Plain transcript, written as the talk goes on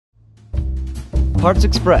Parts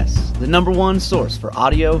Express, the #1 source for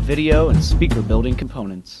audio, video, and speaker building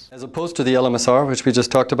components. As opposed to the LMSR, which we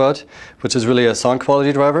just talked about, which is really a sound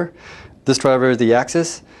quality driver, this driver, the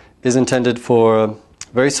Axis, is intended for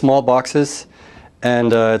very small boxes,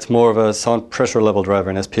 and it's more of a sound pressure level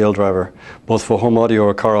driver, an SPL driver, both for home audio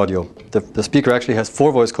or car audio. The speaker actually has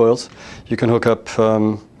 4 voice coils. You can hook up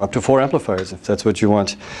to 4 amplifiers if that's what you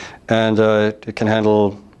want, and it can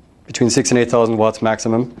handle between 6,000 and 8,000 watts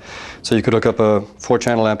maximum. So you could hook up a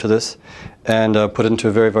 4-channel amp to this and put it into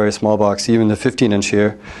a very, very small box. Even the 15-inch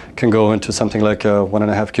here can go into something like a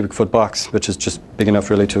 1.5 cubic foot box, which is just big enough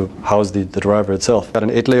really to house the driver itself. Got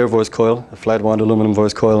an 8-layer voice coil, a flat wound aluminum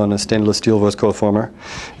voice coil, and a stainless steel voice coil former.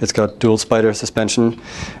 It's got dual spider suspension,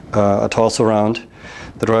 a tall surround.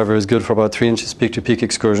 The driver is good for about 3 inches peak-to-peak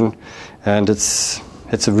excursion, and it's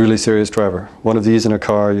a really serious driver. One of these in a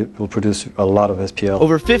car will produce a lot of SPL.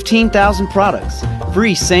 Over 15,000 products,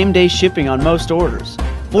 free same-day shipping on most orders,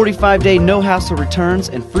 45-day no-hassle returns,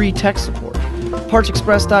 and free tech support.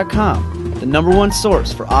 PartsExpress.com, the #1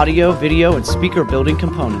 source for audio, video, and speaker building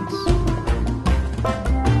components.